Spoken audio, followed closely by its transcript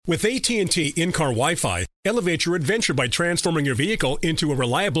With AT&T in-car Wi-Fi, elevate your adventure by transforming your vehicle into a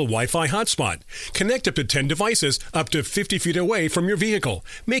reliable Wi-Fi hotspot. Connect up to 10 devices up to 50 feet away from your vehicle,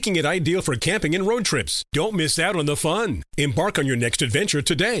 making it ideal for camping and road trips. Don't miss out on the fun. Embark on your next adventure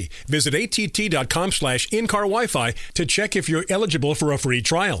today. Visit att.com/in-car Wi-Fi to check if you're eligible for a free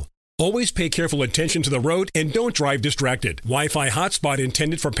trial. Always pay careful attention to the road and don't drive distracted. Wi-Fi hotspot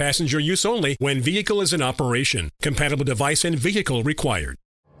intended for passenger use only when vehicle is in operation. Compatible device and vehicle required.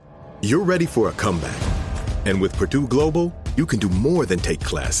 You're ready for a comeback. And with Purdue Global, you can do more than take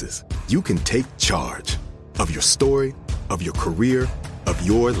classes. You can take charge of your story, of your career, of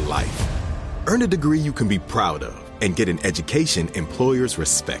your life. Earn a degree you can be proud of and get an education employers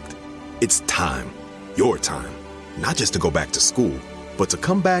respect. It's time, your time, not just to go back to school, but to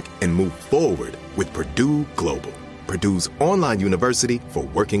come back and move forward with Purdue Global, Purdue's online university for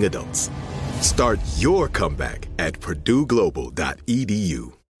working adults. Start your comeback at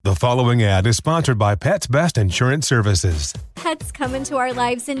purdueglobal.edu. The following ad is sponsored by Pets Best Insurance Services. Pets come into our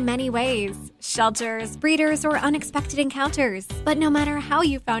lives in many ways. Shelters, breeders, or unexpected encounters. But no matter how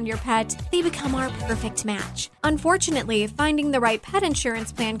you found your pet, they become our perfect match. Unfortunately, finding the right pet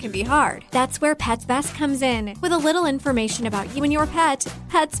insurance plan can be hard. That's where Pets Best comes in. With a little information about you and your pet,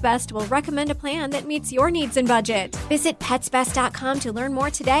 Pets Best will recommend a plan that meets your needs and budget. Visit PetsBest.com to learn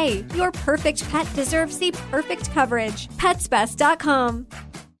more today. Your perfect pet deserves the perfect coverage. PetsBest.com.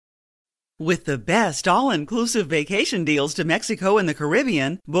 With the best all-inclusive vacation deals to Mexico and the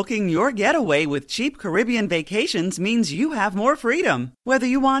Caribbean, booking your getaway with Cheap Caribbean Vacations means you have more freedom. Whether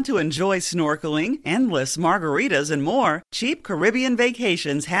you want to enjoy snorkeling, endless margaritas, and more, Cheap Caribbean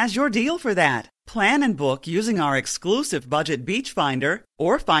Vacations has your deal for that. Plan and book using our exclusive budget beach finder,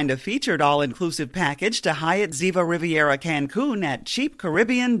 or find a featured all-inclusive package to Hyatt Ziva Riviera Cancun at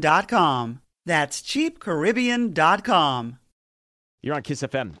cheapcaribbean.com. That's cheapcaribbean.com. You're on Kiss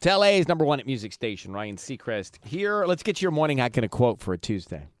FM. It's LA's number one at music station. Ryan Seacrest here. Let's get your morning hack and a quote for a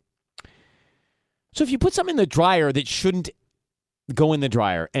Tuesday. So if you put something in the dryer that shouldn't go in the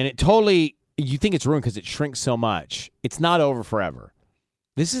dryer, and it totally, you think it's ruined because it shrinks so much, it's not over forever.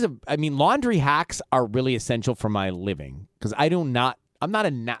 Laundry hacks are really essential for my living because I'm not a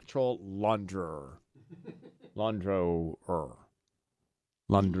natural launderer.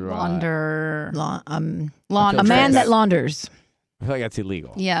 A man that launders. I feel like that's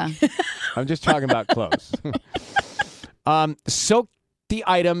illegal. Yeah. I'm just talking about clothes. Soak the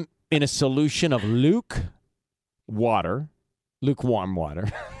item in a solution of lukewarm water. Like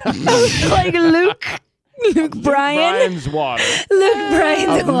Luke Bryan's water. Luke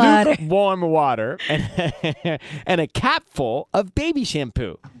Bryan's water. Lukewarm water and a capful of baby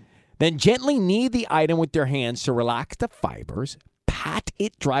shampoo. Then gently knead the item with your hands to relax the fibers. Pat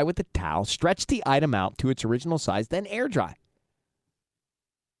it dry with a towel. Stretch the item out to its original size, then air dry.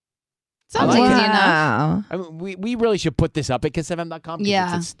 Sounds easy enough. We really should put this up at KissFM.com.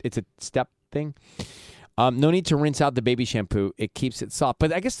 Yeah. It's a step thing. No need to rinse out the baby shampoo. It keeps it soft.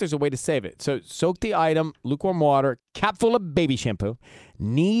 But I guess there's a way to save it. So soak the item, lukewarm water, cap full of baby shampoo.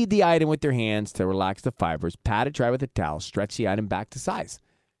 Knead the item with your hands to relax the fibers. Pat it dry with a towel. Stretch the item back to size.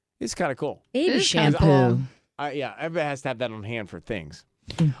 It's kind of cool. Baby shampoo. Everybody has to have that on hand for things.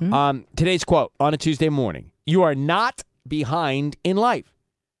 Mm-hmm. Today's quote on a Tuesday morning. You are not behind in life.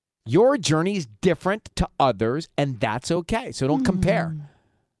 Your journey is different to others, and that's okay. So don't compare.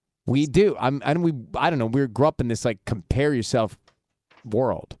 We do. I don't know. We grew up in this like compare yourself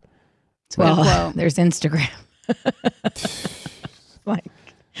world. Well, there's Instagram.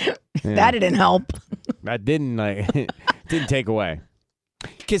 That didn't help. That didn't take away.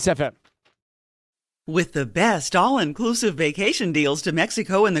 Kiss FM. With the best all-inclusive vacation deals to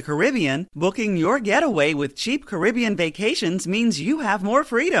Mexico and the Caribbean, booking your getaway with Cheap Caribbean Vacations means you have more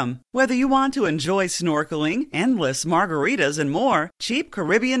freedom. Whether you want to enjoy snorkeling, endless margaritas, and more, Cheap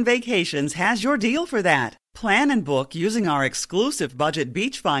Caribbean Vacations has your deal for that. Plan and book using our exclusive budget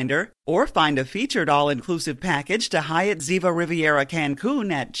beach finder, or find a featured all-inclusive package to Hyatt Ziva Riviera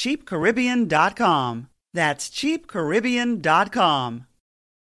Cancun at cheapcaribbean.com. That's cheapcaribbean.com.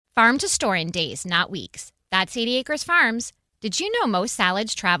 Farm to store in days, not weeks. That's 80 Acres Farms. Did you know most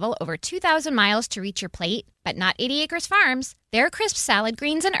salads travel over 2,000 miles to reach your plate? But not 80 Acres Farms. Their crisp salad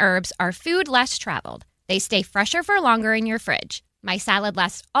greens and herbs are food less traveled. They stay fresher for longer in your fridge. My salad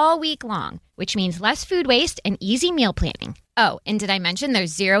lasts all week long, which means less food waste and easy meal planning. Oh, and did I mention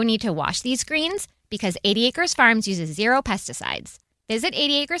there's zero need to wash these greens? Because 80 Acres Farms uses zero pesticides. Visit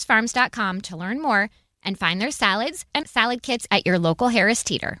 80acresfarms.com to learn more and find their salads and salad kits at your local Harris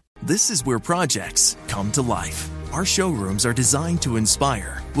Teeter. This is where projects come to life. Our showrooms are designed to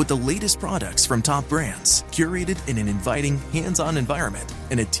inspire with the latest products from top brands, curated in an inviting, hands-on environment,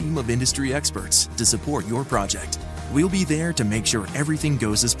 and a team of industry experts to support your project. We'll be there to make sure everything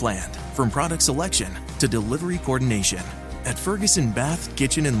goes as planned, from product selection to delivery coordination. At Ferguson Bath,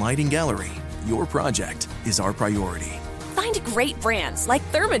 Kitchen, and Lighting Gallery, your project is our priority. Find great brands like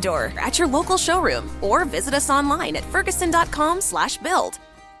Thermador at your local showroom or visit us online at ferguson.com/build.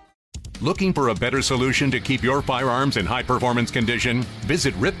 Looking for a better solution to keep your firearms in high-performance condition?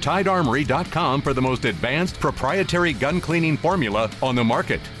 Visit RiptideArmory.com for the most advanced proprietary gun cleaning formula on the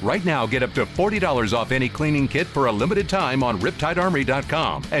market. Right now, get up to $40 off any cleaning kit for a limited time on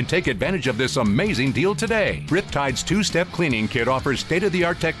RiptideArmory.com and take advantage of this amazing deal today. Riptide's two-step cleaning kit offers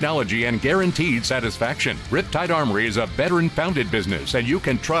state-of-the-art technology and guaranteed satisfaction. Riptide Armory is a veteran-founded business, and you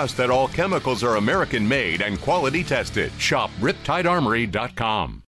can trust that all chemicals are American-made and quality tested. Shop RiptideArmory.com.